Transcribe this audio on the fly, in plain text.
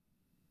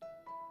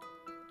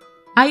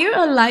Are you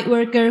a light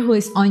worker who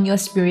is on your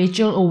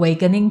spiritual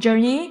awakening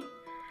journey?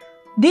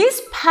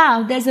 This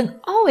path doesn't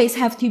always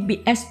have to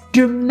be as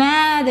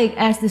dramatic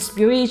as the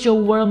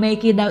spiritual world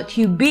make it out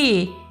to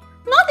be.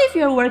 Not if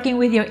you're working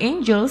with your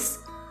angels.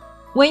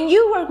 When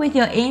you work with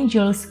your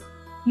angels,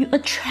 you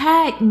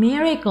attract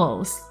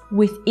miracles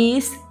with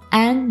ease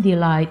and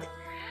delight.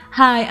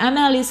 Hi, I'm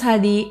Alice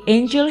Hadi,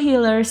 angel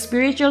healer,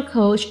 spiritual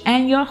coach,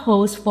 and your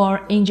host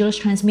for Angels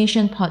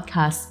Transmission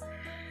Podcast.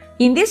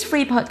 In this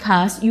free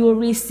podcast, you will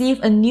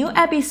receive a new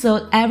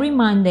episode every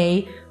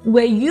Monday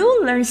where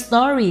you learn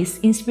stories,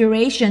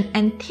 inspiration,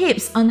 and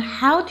tips on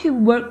how to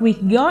work with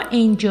your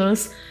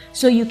angels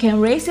so you can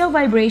raise your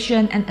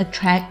vibration and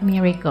attract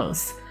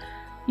miracles.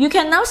 You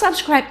can now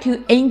subscribe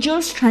to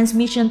Angels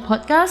Transmission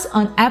Podcast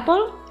on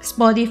Apple,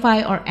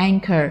 Spotify, or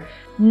Anchor.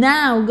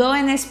 Now go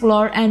and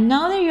explore and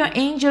know that your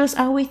angels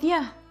are with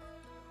you.